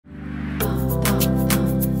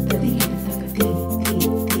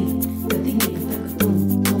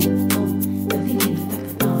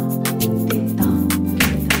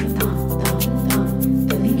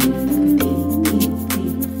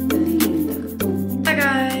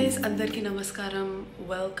guys, Andarki Namaskaram.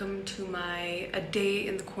 Welcome to my a day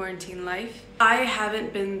in the quarantine life. I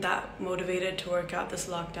haven't been that motivated to work out this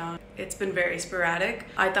lockdown. It's been very sporadic.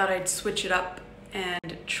 I thought I'd switch it up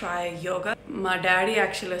and try yoga. My daddy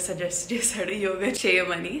actually suggested yoga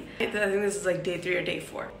cheyamani. I think this is like day 3 or day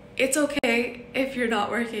 4. It's okay if you're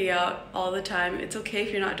not working out all the time. It's okay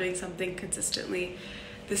if you're not doing something consistently.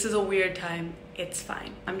 This is a weird time. It's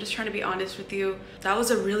fine. I'm just trying to be honest with you. That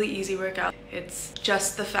was a really easy workout. It's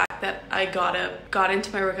just the fact that I got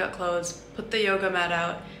into my workout clothes, put the yoga mat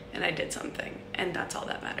out, and I did something. And that's all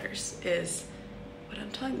that matters, is what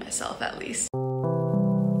I'm telling myself at least.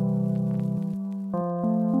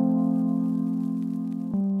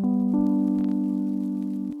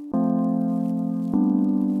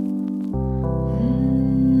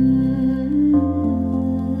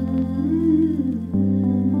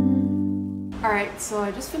 Alright, so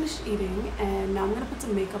I just finished eating and now I'm gonna put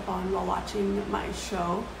some makeup on while watching my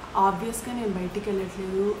show. Obviously, I'm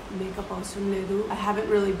makeup awesome ledu. I haven't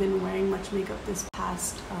really been wearing much makeup this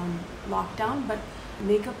past lockdown, but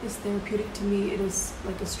makeup is therapeutic to me. It is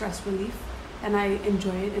like a stress relief and I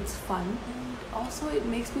enjoy it. It's fun. And also it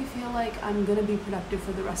makes me feel like I'm gonna be productive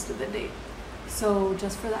for the rest of the day. So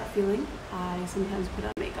just for that feeling, I sometimes put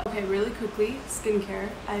on makeup. Okay, really quickly, skincare.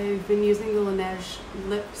 I've been using the Laneige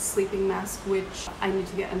lip sleeping mask, which I need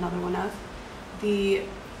to get another one of. The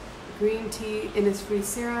green tea Innisfree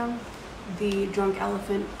serum, the Drunk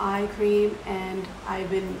Elephant eye cream, and I've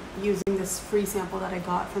been using this free sample that I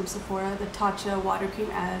got from Sephora, the Tatcha water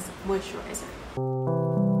cream as moisturizer.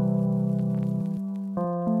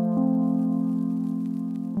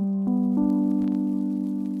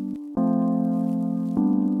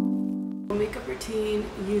 Makeup routine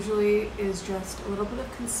usually is just a little bit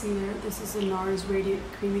of concealer. This is a NARS Radiant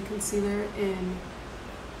Creamy Concealer in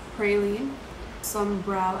Praline. Some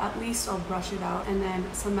brow, at least I'll brush it out, and then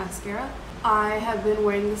some mascara. I have been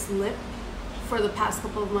wearing this lip for the past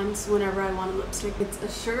couple of months whenever I want a lipstick. It's a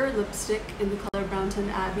sugar lipstick in the color Brown Tin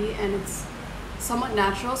Abbey, and it's somewhat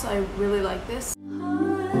natural, so I really like this.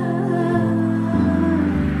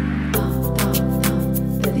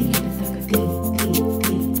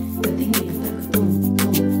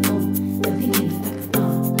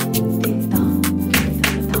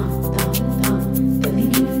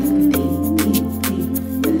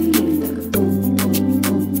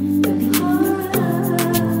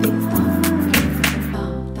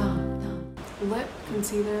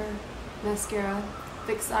 Concealer, mascara,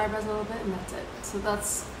 fix the eyebrows a little bit, and that's it. So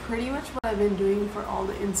that's pretty much what I've been doing for all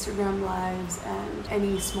the Instagram lives and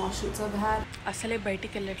any small shoots I've had. Asale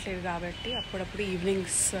baitiki ellatledu kabatti appudapudu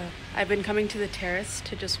evenings I've been coming to the terrace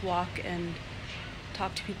to just walk and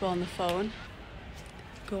talk to people on the phone.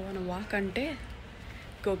 Go on a walk ante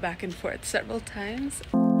go back and forth several times.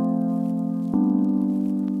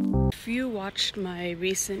 If you watched my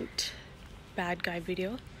recent bad guy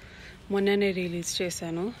video, మొన్ననే release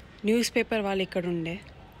చేశాను. News paper వాళ్ళు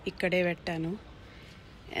ఇక్కడే పెట్టాను.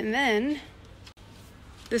 And then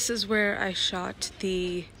this is where I shot the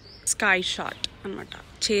sky shot అన్నమాట.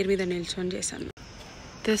 Chair మీద నిల్చొని చేశాను.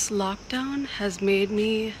 This lockdown has made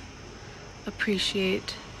me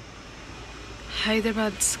appreciate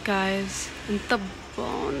Hyderabad skies. ఎంత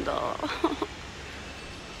బాగుందో.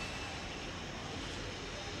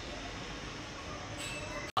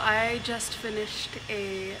 I just finished a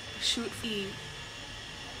shoot.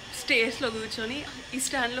 Stage lo కూర్చొని ఈ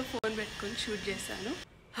స్టాండ్ లో ఫోన్ పెట్టుకొని షూట్ చేశాను.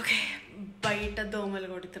 ఓకే, బయట దోమలు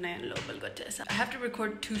కొడుతున్నాయని లోపలికి వచ్చేసా. I have to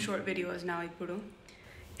record 2 short videos now ఇప్పుడు.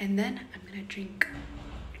 And then I'm gonna drink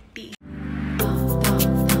tea.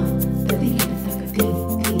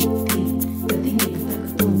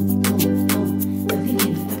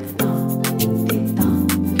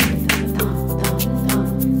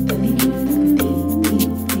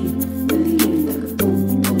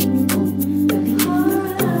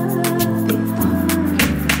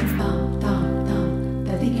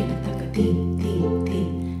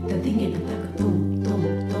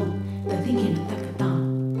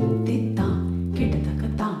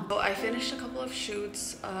 Shoots,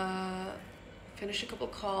 finished a couple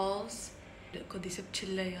calls, kodisep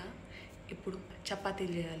chillaya, ippudu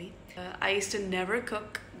chapatili cheyali. I used to never cook.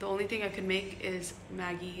 The only thing I can make is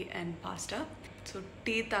Maggi and pasta. So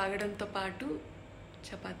tea tagadamto paatu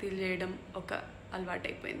chapatili cheyadam oka alvaatu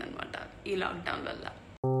ayipoyindi annamata ee lockdown valla.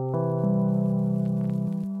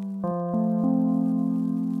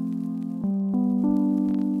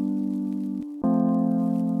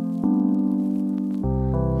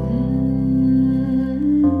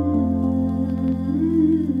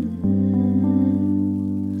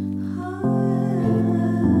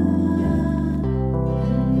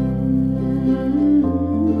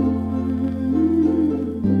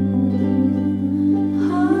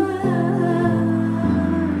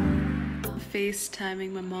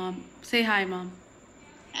 FaceTiming my mom. Say hi, Mom.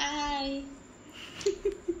 Hi.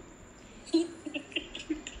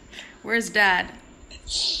 Where's Dad?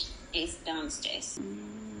 He's downstairs.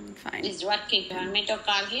 Fine. He's working. You want me to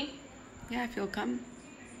call him? Yeah, if you'll come.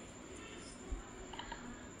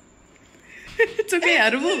 It's okay,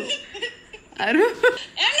 Arubu. Arubu.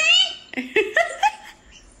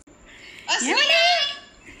 Yeah.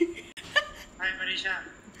 Hi, Manisha.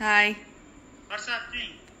 Hi. What's happening?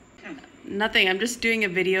 Nothing. I'm just doing a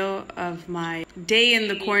video of my day in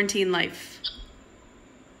the quarantine life.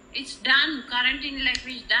 It's done. Quarantine life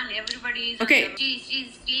is done. Everybody is Okay.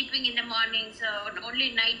 She's sleeping in the morning, so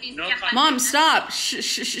only night is No chapati. Mom, stop. Shh,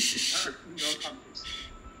 shh, shh, shh. No comments.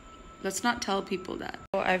 Let's not tell people that.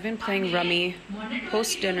 Oh, I've been playing rummy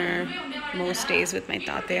post dinner most days with my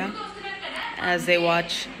tataya as they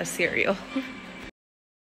watch a serial.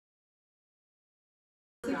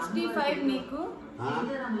 65 నీకు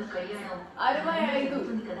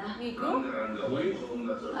 65 నీకు 64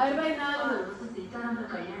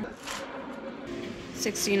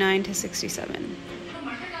 69 to 67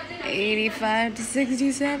 85 to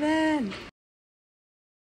 67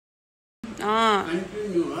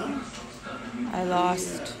 I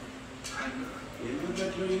lost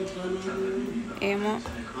Amo.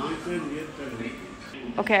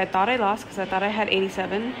 Okay, I thought I lost because I thought I had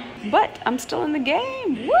 87, but I'm still in the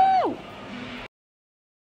game. Woo!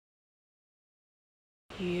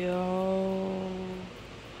 Yo,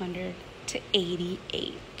 100 to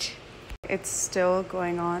 88. It's still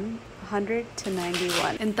going on. 100 to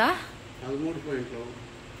 91. Enta?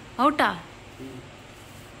 Outa?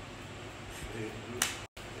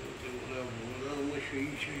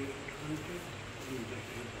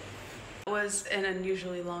 It was an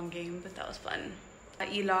unusually long game, but that was fun.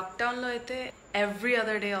 ఈ లాక్డౌన్లో అయితే every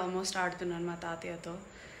other day almost ఆడుతున్నాను మా తాతయ్యతో.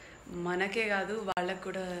 మనకే కాదు వాళ్ళకు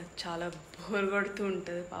కూడా చాలా బోర్ కొడుతూ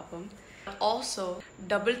ఉంటుంది పాపం. Also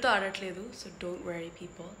డబుల్తో ఆడట్లేదు, so don't worry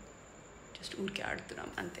people, just ఊరికే ఆడుతున్నాం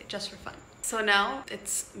అంతే, just for fun. So now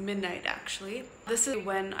it's midnight actually. This is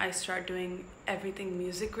when I start doing everything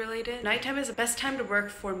music related. Nighttime is the best time to work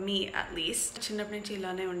for me at least. చిన్నప్పటి నుంచి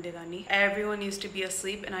ఇలానే ఉండేదాన్ని. Everyone used to be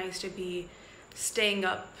asleep and I used to be staying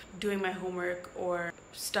up doing my homework or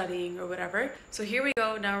studying or whatever. So here we go.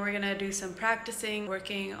 Now we're gonna do some practicing,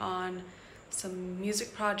 working on some music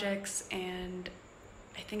projects, and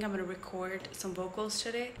I think I'm gonna record some vocals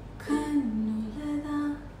today.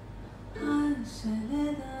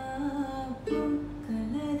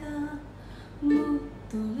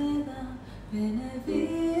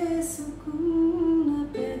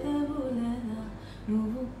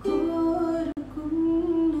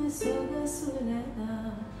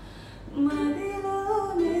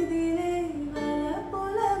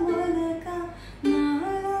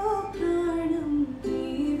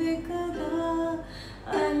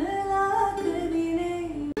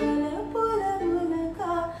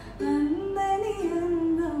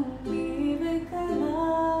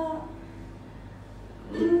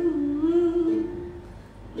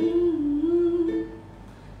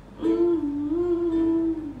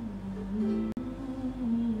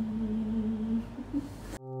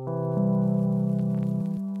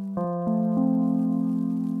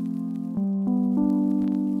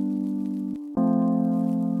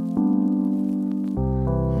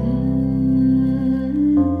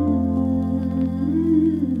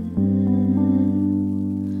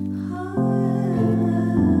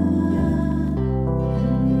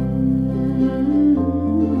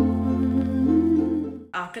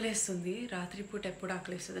 ఆకలేస్తుంది రాత్రి పూట ఎప్పుడు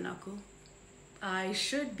ఆకలేస్తుంది నాకు. I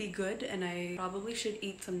should be good and I probably should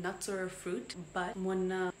eat some nuts or a fruit,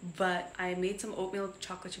 but I made some oatmeal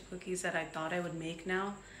chocolate chip cookies that I thought I would make now.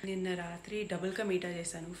 Ninna ratri double ka meeta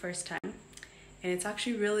chesanu first time and it's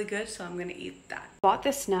actually really good, so I'm gonna eat that. Bought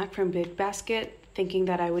this snack from Big Basket thinking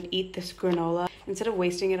that I would eat this granola. Instead of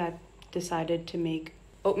wasting it, I decided to make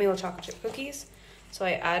oatmeal chocolate chip cookies. So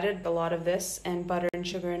I added a lot of this and butter and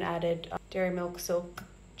sugar and added dairy milk silk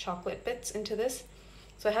chocolate bits into this.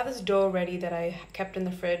 So I have this dough ready that I kept in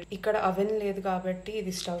the fridge. Ikkada oven ledhu kabatti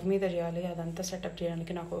idi stove meeda cheyali, adantha setup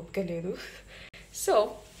cheyaniki naaku opke ledhu. So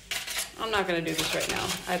I'm not going to do this right now.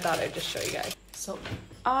 I thought I'd just show you guys. So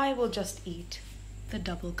I will just eat the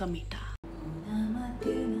double ka meeta.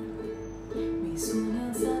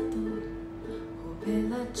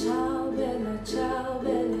 Bella ciao, bella ciao,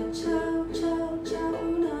 bella ciao, ciao, ciao,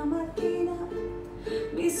 una mattina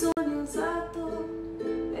mi sono alzato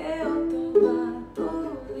e ho trovato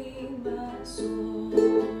l'invasor.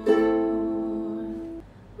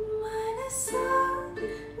 Ma ne sa,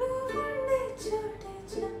 nuvole ciute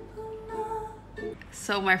ciappuna.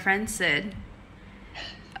 So my friend Sid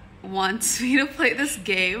wants me to play this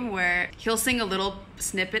game where he'll sing a little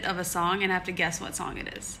snippet of a song and I have to guess what song it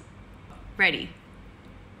is. Ready?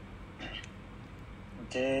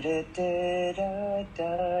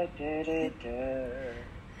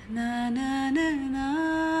 Na na na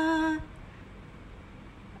na.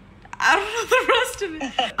 I don't know the rest of it.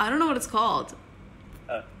 I don't know what it's called.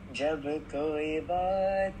 जब कोई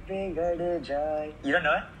बात बिगड़ जाए. You don't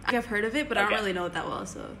know it? I've heard of it, but I don't really know it that well.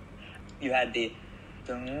 So you had the.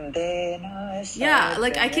 Yeah,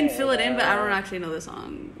 like I can fill it in, but I don't actually know the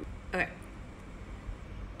song. Okay.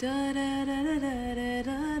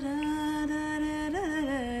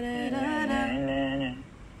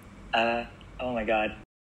 Oh my god.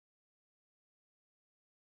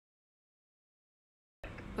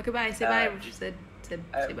 Okay, bye. Say bye. Say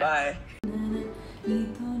bye. Bye.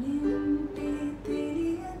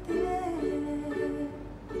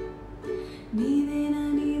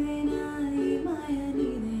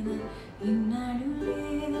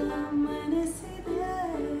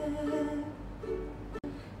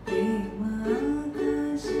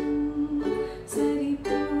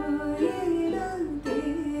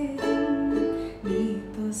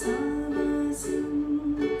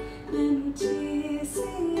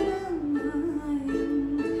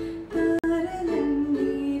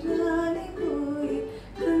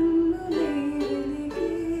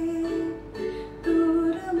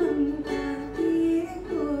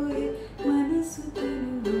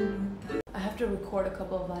 Record a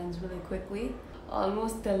couple of lines really quickly.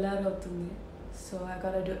 Almost tellarottundi, so I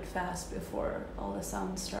gotta do it fast before all the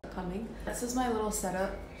sounds start coming. This is my little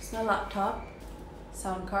setup. It's my laptop,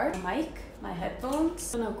 sound card, mic, my headphones.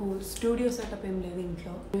 నాకు studio setup ఏం లేదు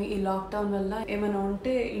ఇంట్లో. ఈ lockdown వల్ల ఏమైనా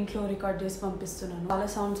ఉంటే ఇంట్లో record చేసి పంపిస్తున్నాను. చాలా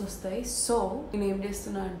సౌండ్స్ వస్తాయి. సో నేను ఏం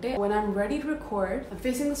చేస్తున్నా అంటే when I'm ready to record, I'm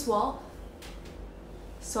facing this wall,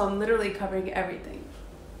 so I'm literally covering everything.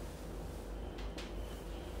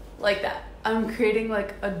 Like that. I'm creating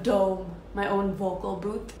like a dome, my own vocal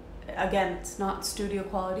booth. Again, it's not studio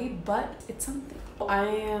quality, but it's something. I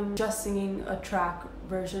am just singing a track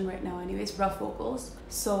version right now anyways, rough vocals.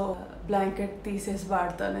 So blanket thesis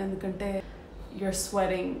vartan endukante you're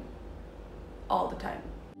sweating all the time.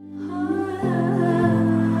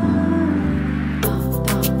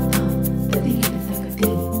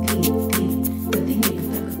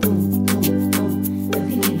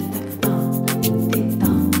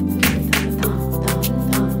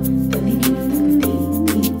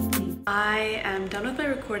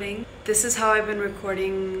 This is how I've been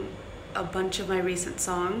recording a bunch of my recent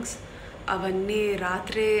songs. Avanni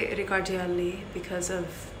ratre record cheyali because of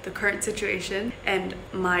the current situation and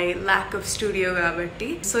my lack of studio gabatti.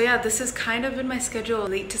 So yeah, this has kind of been my schedule.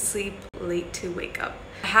 Late to sleep, late to wake up.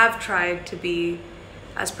 I have tried to be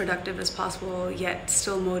as productive as possible, yet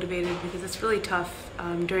still motivated because it's really tough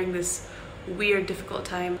during this weird, difficult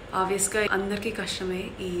time. Obviously, andarki kashtame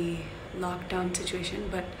ee lockdown situation,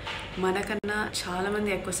 but manakanna chaala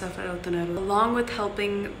mandi ekku suffer avutunnaru. Along with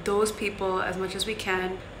helping those people as much as we can,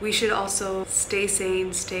 we should also stay sane,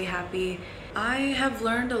 stay happy. I have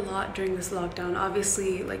learned a lot during this lockdown.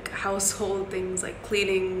 Obviously, like household things like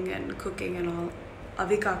cleaning and cooking and all.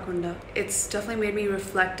 Avi kakunda. It's definitely made me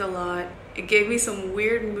reflect a lot. It gave me some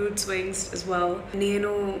weird mood swings as well.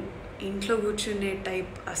 Nenu ఇంట్లో కూర్చునే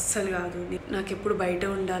type అస్సలు కాదు. నాకు ఎప్పుడు బయట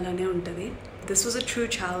ఉండాలనే ఉంటుంది. This was a true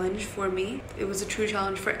challenge for me. It was a true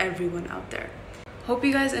challenge for everyone out there. Hope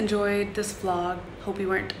you guys enjoyed this vlog. Hope you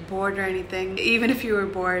weren't bored or anything. Even if you were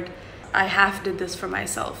bored, I half did this for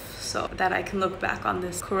myself so that I can look back on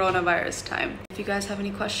this coronavirus time. If you guys have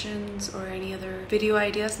any questions or any other video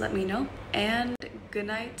ideas, let me know. And good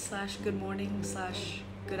night / good morning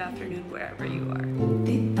 / good afternoon wherever you are.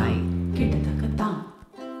 Bye.